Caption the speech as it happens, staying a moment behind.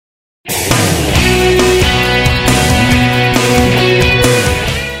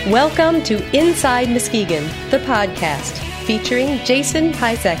Welcome to Inside Muskegon, the podcast featuring Jason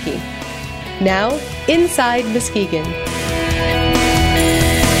Pisecki. Now, Inside Muskegon.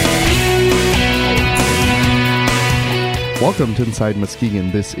 Welcome to Inside Muskegon.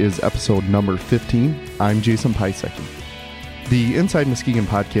 This is episode number 15. I'm Jason Pisecki. The Inside Muskegon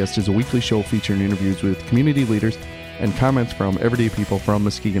podcast is a weekly show featuring interviews with community leaders and comments from everyday people from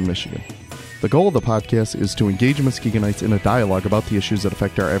Muskegon, Michigan. The goal of the podcast is to engage Muskegonites in a dialogue about the issues that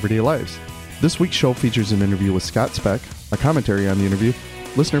affect our everyday lives. This week's show features an interview with Scott Speck, a commentary on the interview,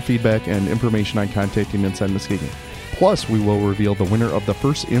 listener feedback, and information on contacting Inside Muskegon. Plus, we will reveal the winner of the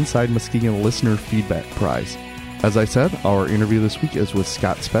first Inside Muskegon Listener Feedback Prize. As I said, our interview this week is with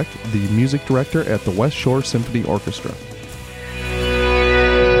Scott Speck, the music director at the West Shore Symphony Orchestra.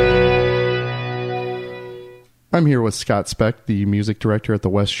 I'm here with Scott Speck, the music director at the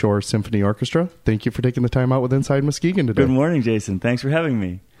West Shore Symphony Orchestra. Thank you for taking the time out with Inside Muskegon today. Good morning, Jason. Thanks for having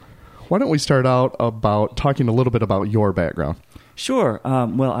me. Why don't we start out about talking a little bit about your background? Sure.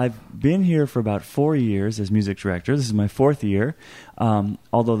 Well, I've been here for about 4 years as music director. This is my fourth year.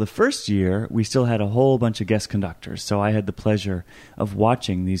 Although the first year, we still had a whole bunch of guest conductors. So I had the pleasure of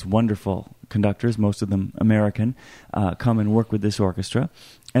watching these wonderful conductors, most of them American, come and work with this orchestra.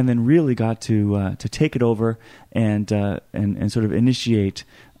 And then really got to take it over and sort of initiate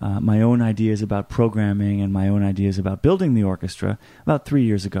my own ideas about programming and my own ideas about building the orchestra about 3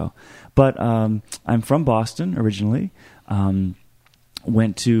 years ago. But I'm from Boston originally.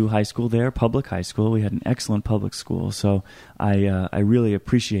 Went to high school there, public high school. We had an excellent public school, so I really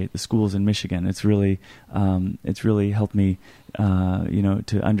appreciate the schools in Michigan. It's really helped me,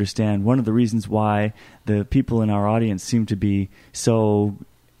 to understand one of the reasons why the people in our audience seem to be so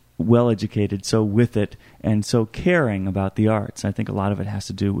well-educated, so with it, and so caring about the arts. I think a lot of it has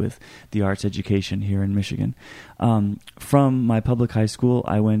to do with the arts education here in Michigan. From my public high school,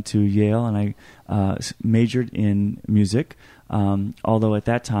 I went to Yale, and I majored in music, although at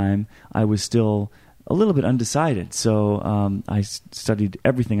that time I was still a little bit undecided. So I studied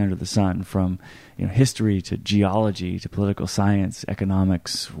everything under the sun, from history to geology to political science,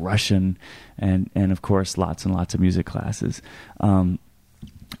 economics, Russian, and of course lots and lots of music classes.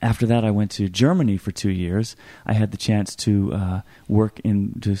 After that, I went to Germany for 2 years. I had the chance to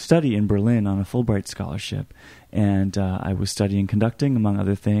study in Berlin on a Fulbright scholarship, and I was studying conducting, among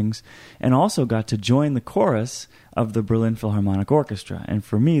other things, and also got to join the chorus of the Berlin Philharmonic Orchestra. And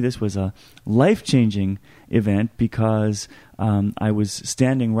for me, this was a life-changing event because I was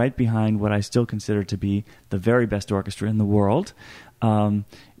standing right behind what I still consider to be the very best orchestra in the world.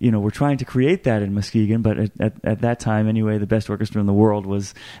 We're trying to create that in Muskegon, but at that time, anyway, the best orchestra in the world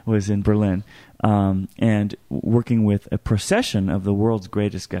was in Berlin, and working with a procession of the world's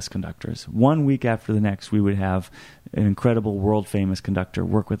greatest guest conductors. 1 week after the next, we would have an incredible world-famous conductor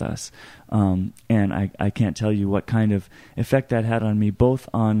work with us, and I can't tell you what kind of effect that had on me, both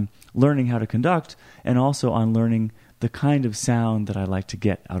on learning how to conduct and also on learning the kind of sound that I like to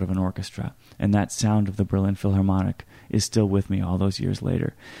get out of an orchestra. And that sound of the Berlin Philharmonic is still with me all those years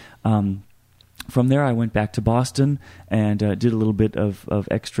later. From there, I went back to Boston and did a little bit of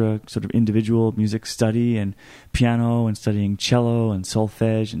extra sort of individual music study and piano and studying cello and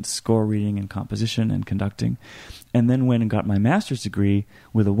solfege and score reading and composition and conducting. And then went and got my master's degree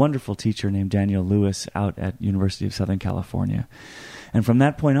with a wonderful teacher named Daniel Lewis out at University of Southern California. And from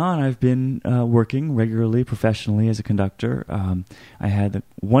that point on, I've been working regularly, professionally as a conductor. I had the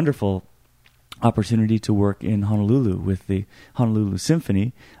wonderful opportunity to work in Honolulu with the Honolulu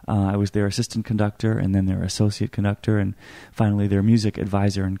Symphony. I was their assistant conductor, and then their associate conductor, and finally their music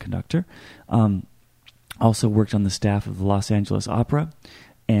advisor and conductor. Also worked on the staff of the Los Angeles Opera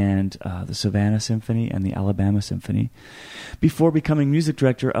and the Savannah Symphony and the Alabama Symphony before becoming music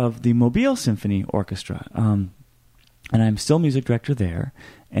director of the Mobile Symphony Orchestra. And I'm still music director there,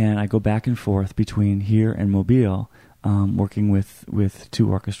 and I go back and forth between here and Mobile, working with two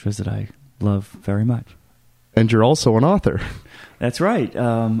orchestras that I love very much. And you're also an author. That's right.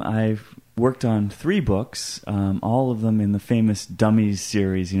 I've worked on 3 books, all of them in the famous Dummies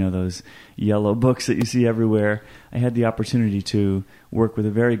series, those yellow books that you see everywhere. I had the opportunity to work with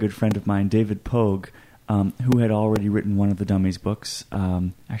a very good friend of mine, David Pogue, who had already written one of the Dummies books,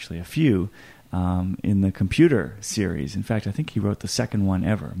 actually a few, in the computer series. In fact, I think he wrote the second one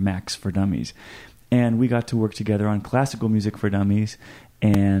ever, Max for Dummies. And we got to work together on classical music for dummies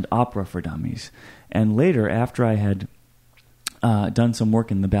and opera for dummies. And later, after I had done some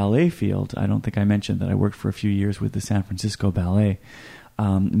work in the ballet field, I don't think I mentioned that I worked for a few years with the San Francisco Ballet,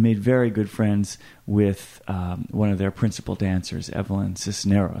 made very good friends with one of their principal dancers, Evelyn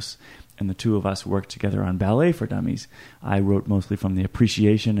Cisneros. And the two of us worked together on Ballet for Dummies. I wrote mostly from the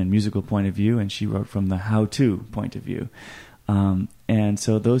appreciation and musical point of view, and she wrote from the how-to point of view. And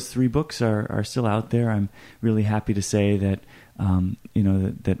so those 3 books are still out there. I'm really happy to say that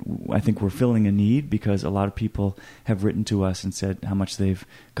that I think we're filling a need, because a lot of people have written to us and said how much they've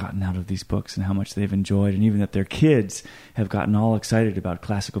gotten out of these books and how much they've enjoyed, and even that their kids have gotten all excited about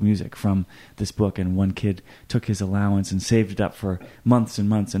classical music from this book. And one kid took his allowance and saved it up for months and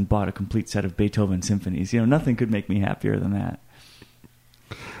months and bought a complete set of Beethoven symphonies. Nothing could make me happier than that.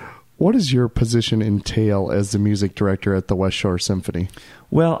 What does your position entail as the music director at the West Shore Symphony?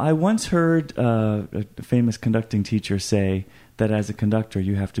 Well, I once heard a famous conducting teacher say that as a conductor,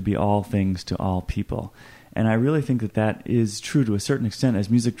 you have to be all things to all people. And I really think that is true to a certain extent as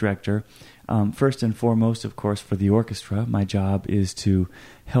music director. First and foremost, of course, for the orchestra, my job is to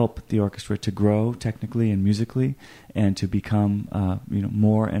help the orchestra to grow technically and musically, and to become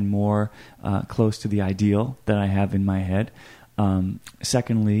more and more close to the ideal that I have in my head.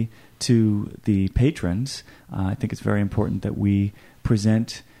 Secondly, to the patrons, I think it's very important that we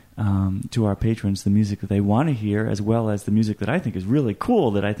present to our patrons the music that they want to hear, as well as the music that I think is really cool,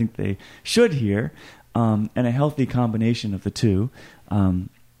 that I think they should hear, and a healthy combination of the two,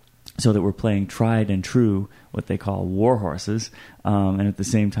 so that we're playing tried and true, what they call war horses, and at the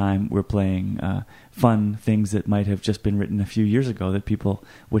same time we're playing fun things that might have just been written a few years ago that people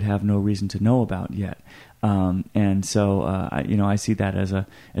would have no reason to know about yet. And so, I see that as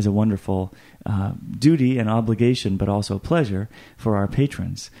a wonderful duty and obligation, but also pleasure for our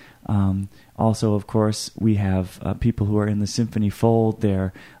patrons. Also, of course, we have people who are in the symphony fold.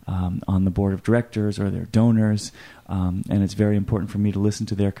 They're on the board of directors or they're donors, and it's very important for me to listen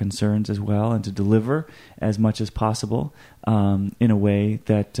to their concerns as well and to deliver as much as possible in a way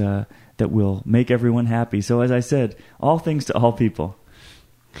that will make everyone happy. So, as I said, all things to all people.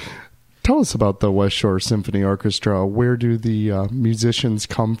 Tell us about the West Shore Symphony Orchestra. Where do the musicians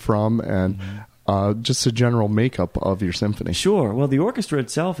come from, and just the general makeup of your symphony? Sure. Well, the orchestra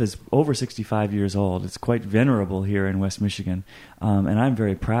itself is over 65 years old. It's quite venerable here in West Michigan, and I'm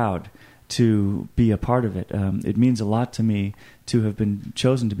very proud to be a part of it. It means a lot to me to have been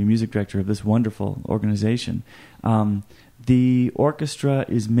chosen to be music director of this wonderful organization. The orchestra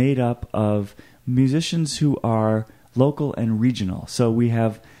is made up of musicians who are local and regional. So we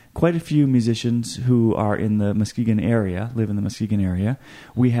have quite a few musicians who are in the Muskegon area, live in the Muskegon area.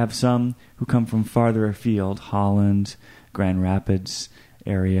 We have some who come from farther afield, Holland, Grand Rapids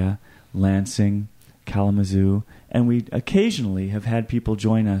area, Lansing, Kalamazoo, and we occasionally have had people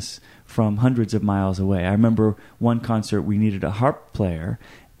join us from hundreds of miles away. I remember one concert we needed a harp player,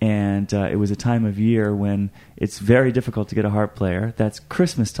 and it was a time of year when it's very difficult to get a harp player. That's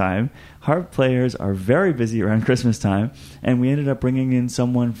Christmas time. Harp players are very busy around Christmas time, and we ended up bringing in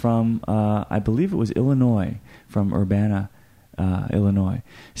someone from, I believe it was Illinois, from Urbana, Illinois.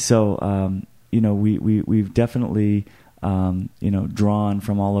 So, we've definitely, drawn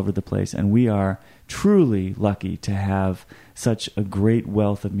from all over the place, and we are truly lucky to have such a great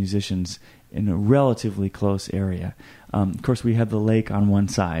wealth of musicians in a relatively close area. Of course, we have the lake on one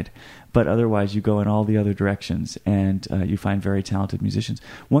side, but otherwise you go in all the other directions, and you find very talented musicians.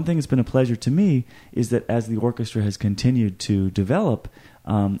 One thing that's been a pleasure to me is that as the orchestra has continued to develop,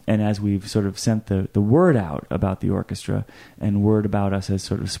 and as we've sort of sent the word out about the orchestra, and word about us has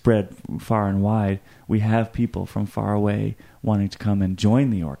sort of spread far and wide, we have people from far away wanting to come and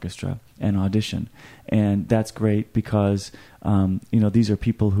join the orchestra and audition. And that's great because, these are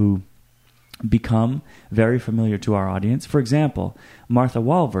people who become very familiar to our audience. For example, Martha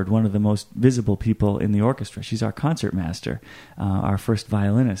Walvard, one of the most visible people in the orchestra. She's our concertmaster, our first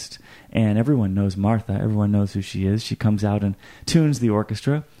violinist. And everyone knows Martha. Everyone knows who she is. She comes out and tunes the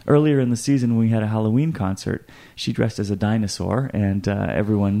orchestra. Earlier in the season, when we had a Halloween concert, she dressed as a dinosaur, and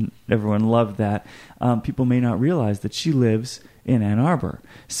everyone loved that. People may not realize that she lives in Ann Arbor,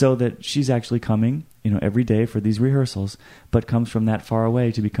 so that she's actually coming every day for these rehearsals, but comes from that far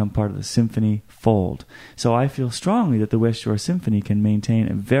away to become part of the symphony fold. So I feel strongly that the West Shore Symphony can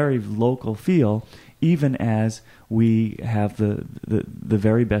maintain a very local feel, even as we have the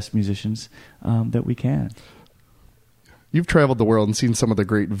very best musicians that we can. You've traveled the world and seen some of the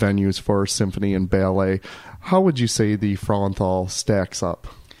great venues for symphony and ballet. How would you say the Frauenthal stacks up?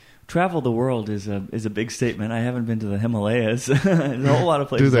 Travel the world is a big statement. I haven't been to the Himalayas. There's a whole lot of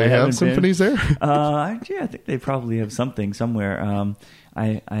places. Do they have symphonies there? I think they probably have something somewhere.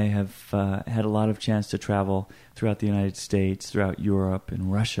 I have had a lot of chance to travel throughout the United States, throughout Europe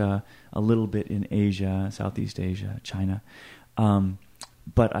and Russia, a little bit in Asia, Southeast Asia, China.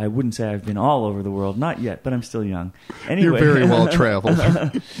 but I wouldn't say I've been all over the world. Not yet, but I'm still young. Anyway, You're very well traveled.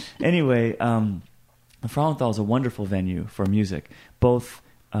 Anyway, the Frauenthal is a wonderful venue for music, both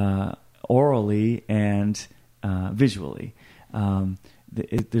orally and visually.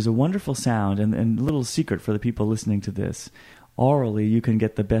 There's a wonderful sound, and a little secret for the people listening to this. Orally, you can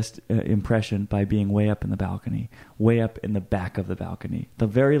get the best impression by being way up in the balcony, way up in the back of the balcony, the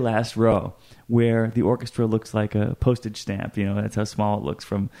very last row, where the orchestra looks like a postage stamp. That's how small it looks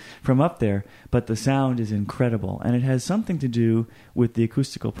from up there. But the sound is incredible, and it has something to do with the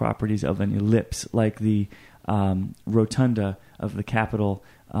acoustical properties of an ellipse, like the rotunda of the Capitol.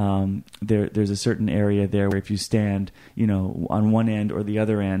 There's a certain area there where if you stand, on one end or the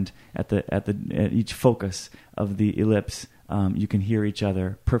other end at each focus of the ellipse, you can hear each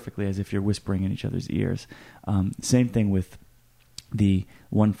other perfectly as if you're whispering in each other's ears. Same thing with the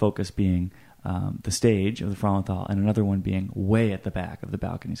one focus being the stage of the Frauenthal and another one being way at the back of the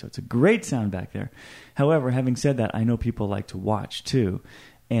balcony. So it's a great sound back there. However, having said that, I know people like to watch too.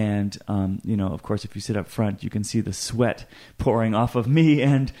 And, of course, if you sit up front, you can see the sweat pouring off of me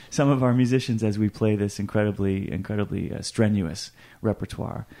and some of our musicians as we play this incredibly strenuous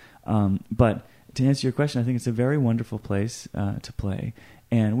repertoire. But to answer your question, I think it's a very wonderful place to play.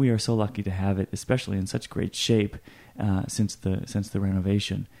 And we are so lucky to have it, especially in such great shape since the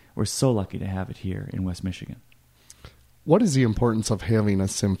renovation. We're so lucky to have it here in West Michigan. What is the importance of having a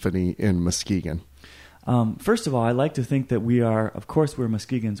symphony in Muskegon? First of all, I like to think that we're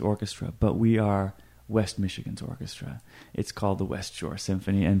Muskegon's orchestra, but we are West Michigan's orchestra. It's called the West Shore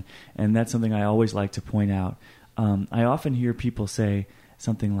Symphony, and that's something I always like to point out. I often hear people say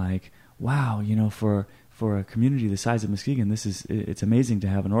something like, wow, for a community the size of Muskegon, it's amazing to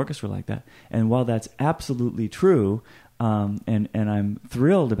have an orchestra like that. And while that's absolutely true, and I'm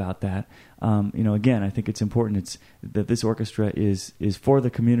thrilled about that. Again, I think it's important that this orchestra is for the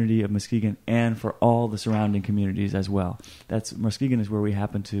community of Muskegon and for all the surrounding communities as well. Muskegon is where we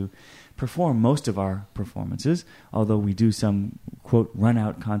happen to perform most of our performances, although we do some, quote,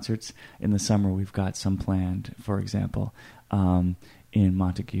 run-out concerts in the summer. We've got some planned, for example, in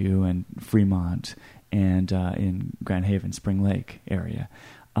Montague and Fremont and in Grand Haven, Spring Lake area.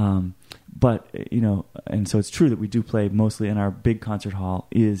 But, and so it's true that we do play mostly in our big concert hall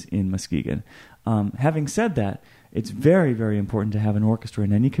is in Muskegon. Having said that, it's very, very important to have an orchestra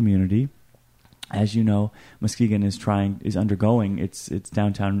in any community. As you know, Muskegon is undergoing its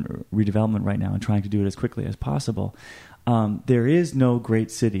downtown redevelopment right now and trying to do it as quickly as possible. There is no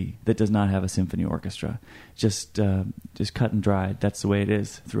great city that does not have a symphony orchestra. Just cut and dried. That's the way it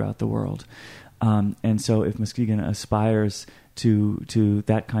is throughout the world. And so if Muskegon aspires to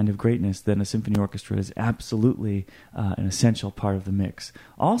that kind of greatness, then a symphony orchestra is absolutely an essential part of the mix.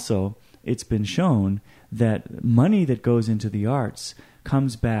 Also, it's been shown that money that goes into the arts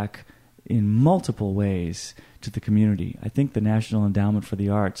comes back in multiple ways to the community. I think the National Endowment for the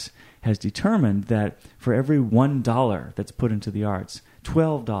Arts has determined that for every $1 that's put into the arts,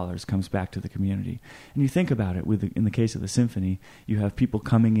 $12 comes back to the community. And you think about it, in the case of the symphony, you have people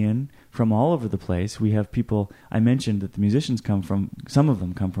coming in from all over the place. We have people, I mentioned that the musicians some of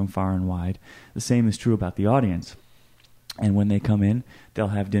them come from far and wide. The same is true about the audience. And when they come in, they'll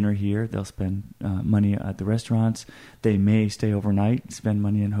have dinner here. They'll spend money at the restaurants. They may stay overnight, spend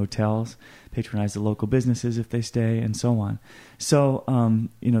money in hotels, patronize the local businesses if they stay, and so on. So,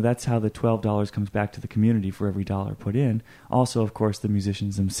 that's how the $12 comes back to the community for every dollar put in. Also, of course, the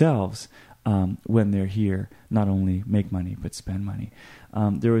musicians themselves, when they're here, not only make money, but spend money.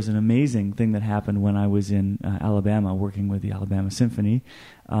 There was an amazing thing that happened when I was in Alabama working with the Alabama Symphony,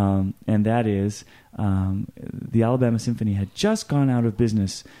 and that is the Alabama Symphony had just gone out of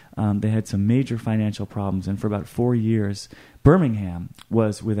business. They had some major financial problems, and for about 4 years, Birmingham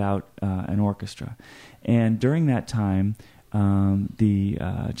was without an orchestra. And during that time, the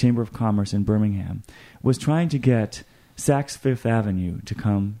Chamber of Commerce in Birmingham was trying to get Saks Fifth Avenue to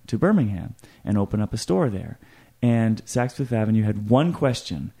come to Birmingham and open up a store there. And Saks Fifth Avenue had one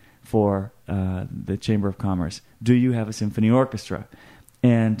question for the Chamber of Commerce: do you have a symphony orchestra?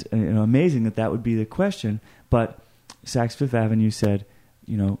 And amazing that would be the question. But Saks Fifth Avenue said,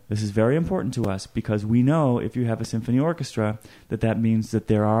 this is very important to us because we know if you have a symphony orchestra, that means that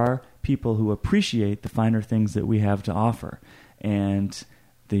there are people who appreciate the finer things that we have to offer. And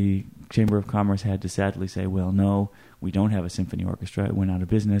the Chamber of Commerce had to sadly say, well, no, we don't have a symphony orchestra. It went out of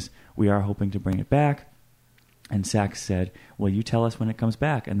business. We are hoping to bring it back. And Saks said, well, you tell us when it comes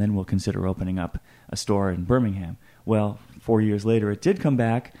back, and then we'll consider opening up a store in Birmingham. Well, 4 years later, it did come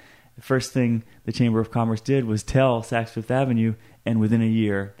back. The first thing the Chamber of Commerce did was tell Saks Fifth Avenue, and within a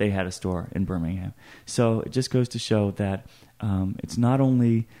year, they had a store in Birmingham. So it just goes to show that it's not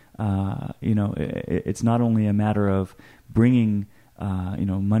only it's not only a matter of bringing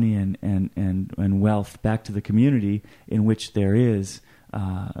money and wealth back to the community in which there is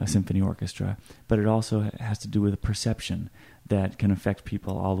a symphony orchestra, but it also has to do with a perception that can affect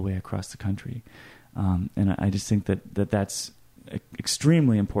people all the way across the country. And I just think that's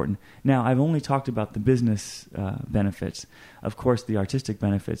extremely important. Now, I've only talked about the business benefits. Of course, the artistic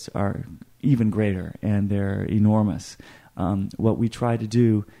benefits are even greater, and they're enormous. What we try to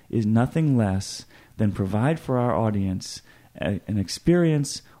do is nothing less than provide for our audience an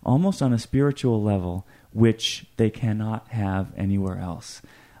experience almost on a spiritual level which they cannot have anywhere else.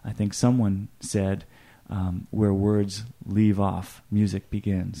 I think someone said, where words leave off, music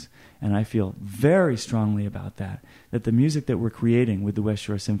begins. And I feel very strongly about that the music that we're creating with the West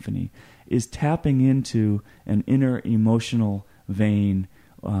Shore Symphony is tapping into an inner emotional vein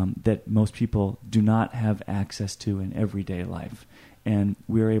that most people do not have access to in everyday life. And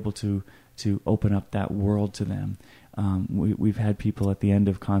we're able to open up that world to them. We've had people at the end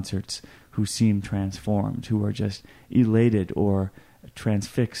of concerts who seem transformed, who are just elated or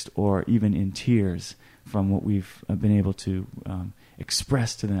transfixed or even in tears from what we've been able to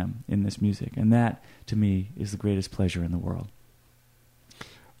express to them in this music. And that, to me, is the greatest pleasure in the world.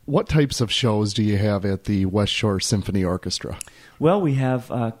 What types of shows do you have at the West Shore Symphony Orchestra? Well, we have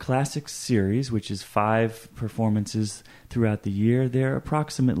a Classics series, which is 5 performances throughout the year. They're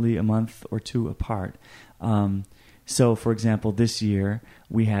approximately a month or 2 apart. So, for example, this year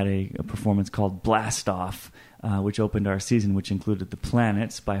we had a performance called Blast Off, which opened our season, which included The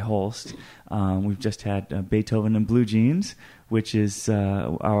Planets by Holst. We've just had Beethoven and Blue Jeans, which is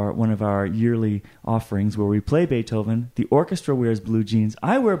one of our yearly offerings where we play Beethoven. The orchestra wears blue jeans.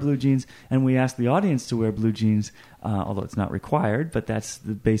 I wear blue jeans, and we ask the audience to wear blue jeans, although it's not required, but that's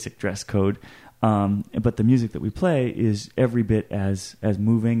the basic dress code. But the music that we play is every bit as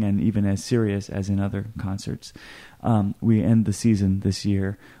moving and even as serious as in other concerts. We end the season this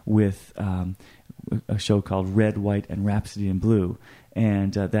year with a show called Red, White, and Rhapsody in Blue,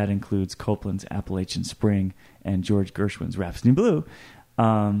 and that includes Copland's Appalachian Spring and George Gershwin's Rhapsody in Blue.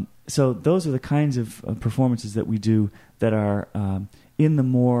 So those are the kinds of performances that we do that are in the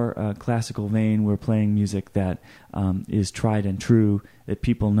more classical vein. We're playing music that is tried and true, that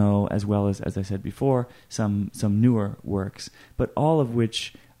people know, as well as I said before, some newer works, but all of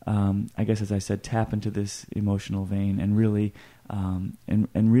which, I guess, as I said, tap into this emotional vein and really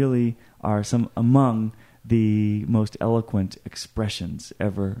really are some among the most eloquent expressions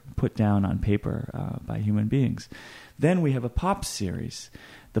ever put down on paper by human beings. Then we have a pop series.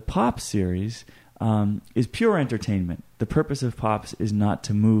 The pop series is pure entertainment. The purpose of pops is not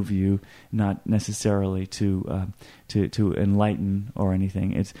to move you, not necessarily to enlighten or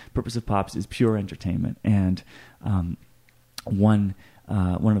anything. Its purpose of pops is pure entertainment. And one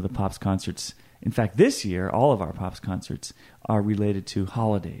of the pops concerts, in fact, this year, all of our pops concerts are related to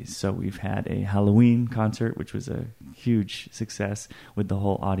holidays. So we've had a Halloween concert, which was a huge success with the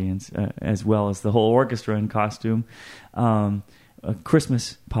whole audience, as well as the whole orchestra in costume.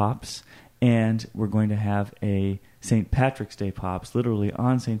 Christmas pops, and we're going to have a St. Patrick's Day pops, literally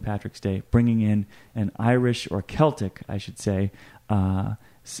on St. Patrick's Day, bringing in an Irish, or Celtic, I should say,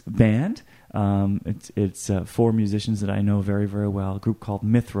 band. It's 4 musicians that I know very, very well, a group called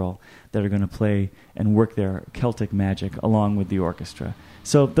Mithril, that are going to play and work their Celtic magic along with the orchestra.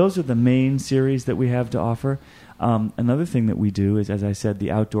 So those are the main series that we have to offer. Another thing that we do is, as I said, the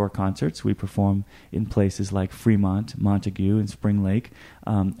outdoor concerts. We perform in places like Fremont, Montague, and Spring Lake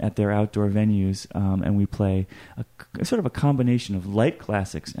at their outdoor venues, and we play a sort of a combination of light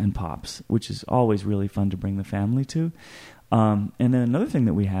classics and pops, which is always really fun to bring the family to. And then another thing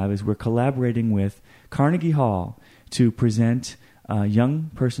that we have is we're collaborating with Carnegie Hall to present a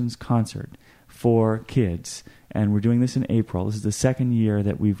young person's concert for kids, and we're doing this in April. This is the 2nd year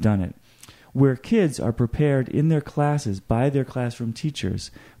that we've done it, where kids are prepared in their classes by their classroom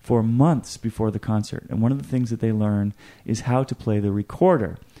teachers for months before the concert. And one of the things that they learn is how to play the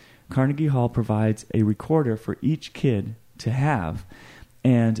recorder. Carnegie Hall provides a recorder for each kid to have,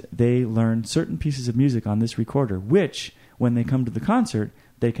 and they learn certain pieces of music on this recorder, which, when they come to the concert,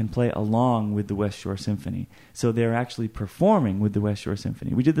 they can play along with the West Shore Symphony. So they're actually performing with the West Shore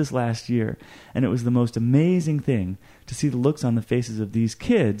Symphony. We did this last year, and it was the most amazing thing to see the looks on the faces of these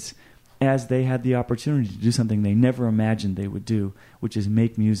kids as they had the opportunity to do something they never imagined they would do, which is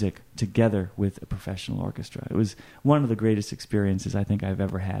make music together with a professional orchestra. It was one of the greatest experiences I think I've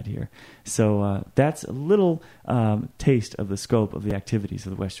ever had here. So that's a little taste of the scope of the activities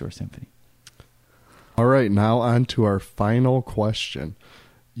of the West Shore Symphony. All right, now on to our final question.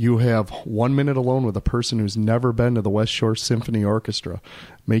 You have 1 minute alone with a person who's never been to the West Shore Symphony Orchestra.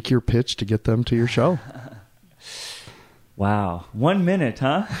 Make your pitch to get them to your show. Wow. 1 minute,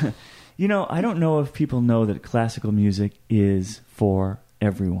 huh? I don't know if people know that classical music is for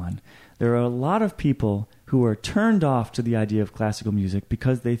everyone. There are a lot of people who are turned off to the idea of classical music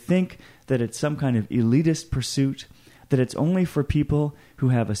because they think that it's some kind of elitist pursuit, that it's only for people who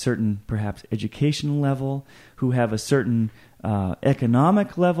have a certain, perhaps, educational level, who have a certain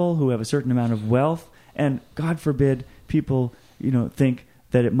economic level, who have a certain amount of wealth, and God forbid people, think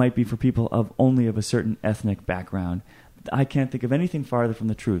that it might be for people of a certain ethnic background. I can't think of anything farther from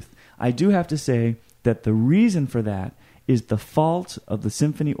the truth. I do have to say that the reason for that is the fault of the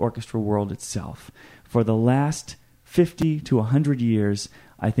symphony orchestra world itself. For the last 50 to 100 years,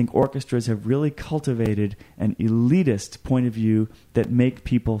 I think orchestras have really cultivated an elitist point of view that make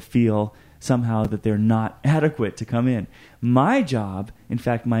people feel somehow that they're not adequate to come in. My job, in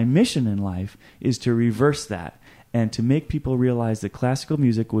fact, my mission in life, is to reverse that and to make people realize that classical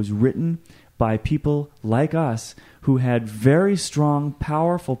music was written by people like us who had very strong,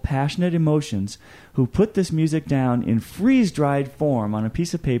 powerful, passionate emotions, who put this music down in freeze-dried form on a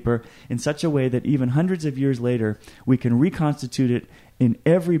piece of paper in such a way that even hundreds of years later we can reconstitute it in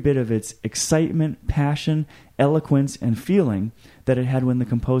every bit of its excitement, passion, eloquence, and feeling that it had when the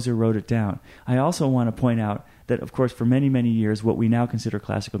composer wrote it down. I also want to point out that, of course, for many, many years, what we now consider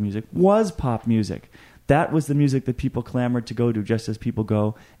classical music was pop music. That was the music that people clamored to go to, just as people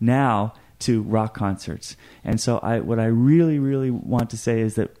go now to rock concerts. And so what I really, really want to say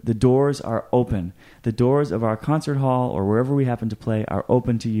is that the doors are open. The doors of our concert hall or wherever we happen to play are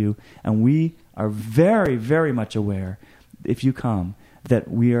open to you. And we are very, very much aware, if you come,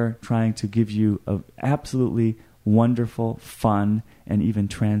 that we are trying to give you an absolutely wonderful, fun, and even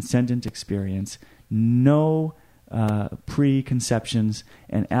transcendent experience. No preconceptions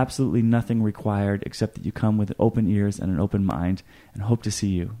and absolutely nothing required except that you come with open ears and an open mind, and hope to see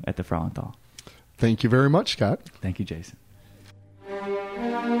you at the Frauenthal. Thank you very much, Scott. Thank you, Jason.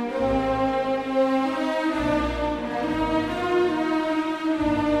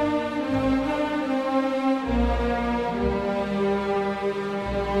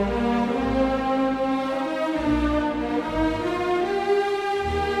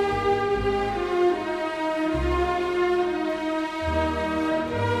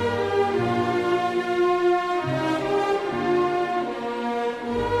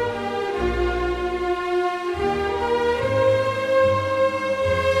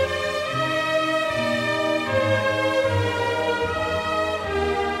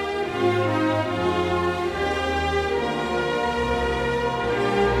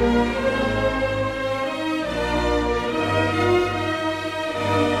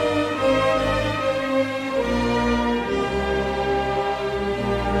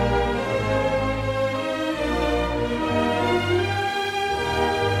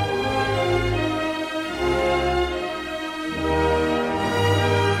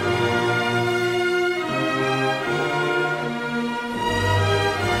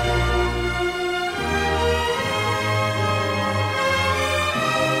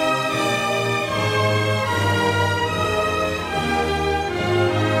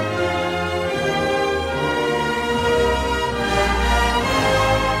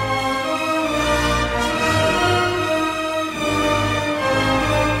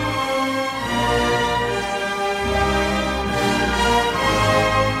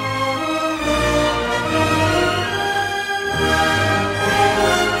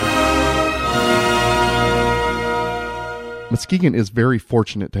 Muskegon is very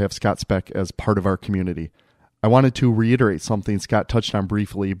fortunate to have Scott Speck as part of our community. I wanted to reiterate something Scott touched on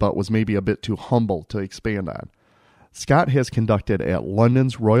briefly, but was maybe a bit too humble to expand on. Scott has conducted at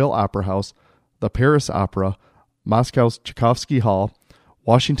London's Royal Opera House, the Paris Opera, Moscow's Tchaikovsky Hall,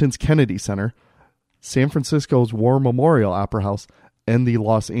 Washington's Kennedy Center, San Francisco's War Memorial Opera House, and the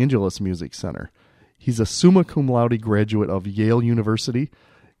Los Angeles Music Center. He's a summa cum laude graduate of Yale University.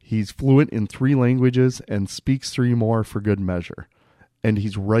 He's fluent in 3 languages and speaks 3 more for good measure. And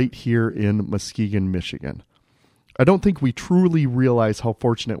he's right here in Muskegon, Michigan. I don't think we truly realize how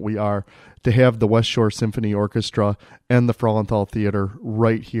fortunate we are to have the West Shore Symphony Orchestra and the Frauenthal Theater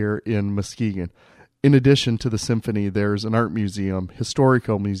right here in Muskegon. In addition to the symphony, there's an art museum,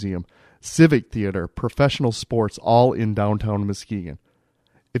 historical museum, civic theater, professional sports, all in downtown Muskegon.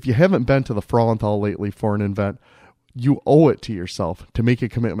 If you haven't been to the Frauenthal lately for an event, you owe it to yourself to make a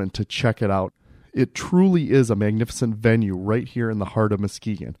commitment to check it out. It truly is a magnificent venue right here in the heart of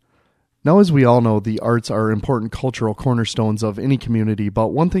Muskegon. Now, as we all know, the arts are important cultural cornerstones of any community,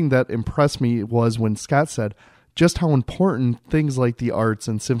 but one thing that impressed me was when Scott said, just how important things like the arts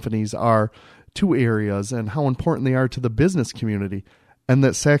and symphonies are to areas and how important they are to the business community, and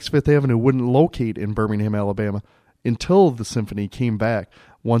that Saks Fifth Avenue wouldn't locate in Birmingham, Alabama until the symphony came back.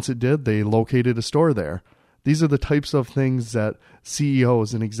 Once it did, they located a store there. These are the types of things that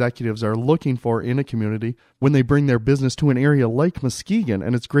CEOs and executives are looking for in a community when they bring their business to an area like Muskegon.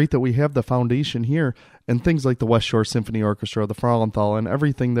 And it's great that we have the foundation here and things like the West Shore Symphony Orchestra, the Frauenthal, and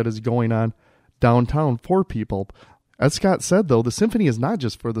everything that is going on downtown for people. As Scott said, though, the symphony is not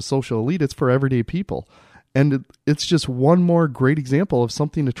just for the social elite, it's for everyday people. And it's just one more great example of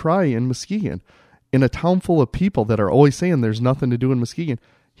something to try in Muskegon. In a town full of people that are always saying there's nothing to do in Muskegon,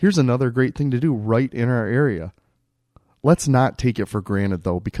 here's another great thing to do right in our area. Let's not take it for granted,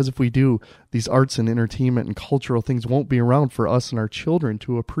 though, because if we do, these arts and entertainment and cultural things won't be around for us and our children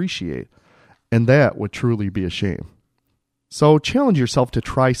to appreciate. And that would truly be a shame. So challenge yourself to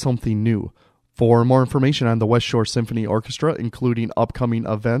try something new. For more information on the West Shore Symphony Orchestra, including upcoming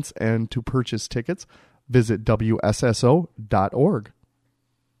events and to purchase tickets, visit wsso.org.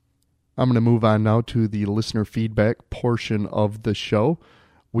 I'm going to move on now to the listener feedback portion of the show.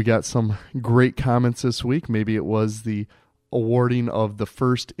 We got some great comments this week. Maybe it was the awarding of the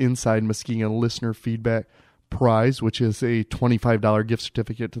first Inside Muskegon Listener Feedback Prize, which is a $25 gift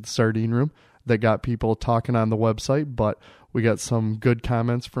certificate to the Sardine Room that got people talking on the website. But we got some good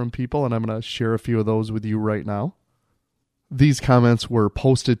comments from people, and I'm going to share a few of those with you right now. These comments were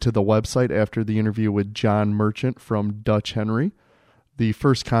posted to the website after the interview with John Merchant from Dutch Henry. The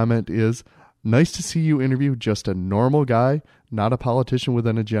first comment is, "Nice to see you interview just a normal guy, not a politician with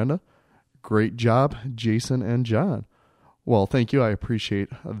an agenda. Great job, Jason and John." Well, thank you. I appreciate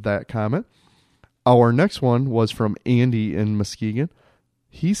that comment. Our next one was from Andy in Muskegon.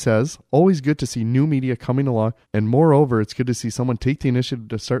 He says, "Always good to see new media coming along, and moreover, it's good to see someone take the initiative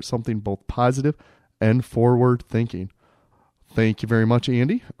to start something both positive and forward-thinking." Thank you very much,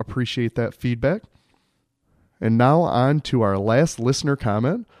 Andy. Appreciate that feedback. And now on to our last listener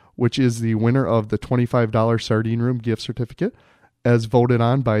comment, which is the winner of the $25 Sardine Room gift certificate, as voted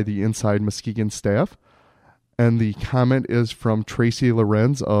on by the Inside Muskegon staff. And the comment is from Tracy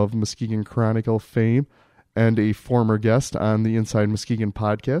Lorenz of Muskegon Chronicle fame and a former guest on the Inside Muskegon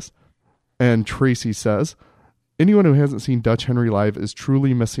podcast. And Tracy says, "Anyone who hasn't seen Dutch Henry live is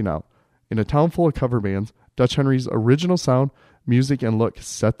truly missing out. In a town full of cover bands, Dutch Henry's original sound, music, and look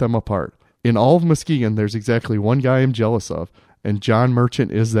set them apart. In all of Muskegon, there's exactly one guy I'm jealous of, and John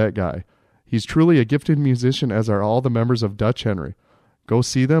Merchant is that guy. He's truly a gifted musician, as are all the members of Dutch Henry. Go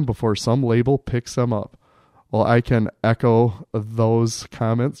see them before some label picks them up." Well, I can echo those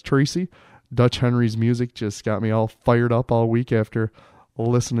comments, Tracy. Dutch Henry's music just got me all fired up all week after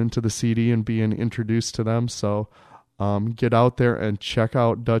listening to the CD and being introduced to them. So get out there and check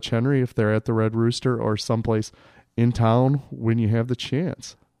out Dutch Henry if they're at the Red Rooster or someplace in town when you have the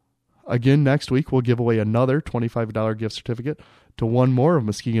chance. Again, next week, we'll give away another $25 gift certificate to one more of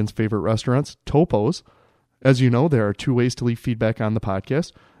Muskegon's favorite restaurants, Topo's. As you know, there are two ways to leave feedback on the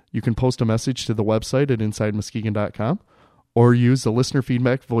podcast. You can post a message to the website at InsideMuskegon.com or use the listener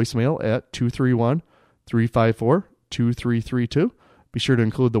feedback voicemail at 231-354-2332. Be sure to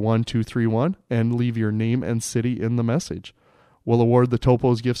include the 1231 and leave your name and city in the message. We'll award the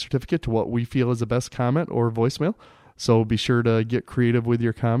Topo's gift certificate to what we feel is the best comment or voicemail. So be sure to get creative with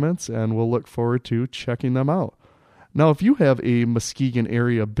your comments, and we'll look forward to checking them out. Now, if you have a Muskegon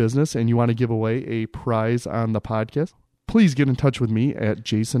area business and you want to give away a prize on the podcast, please get in touch with me at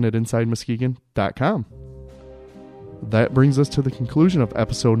jason@InsideMuskegon.com. That brings us to the conclusion of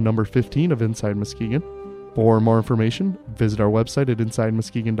episode number 15 of Inside Muskegon. For more information, visit our website at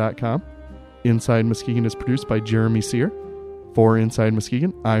InsideMuskegon.com. Inside Muskegon is produced by Jeremy Sear. For Inside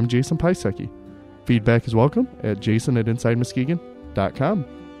Muskegon, I'm Jason Pisecki. Feedback is welcome at jason@InsideMuskegon.com.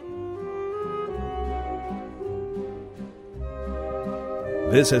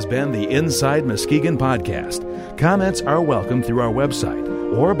 This has been the Inside Muskegon podcast. Comments are welcome through our website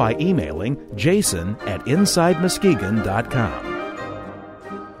or by emailing jason@InsideMuskegon.com.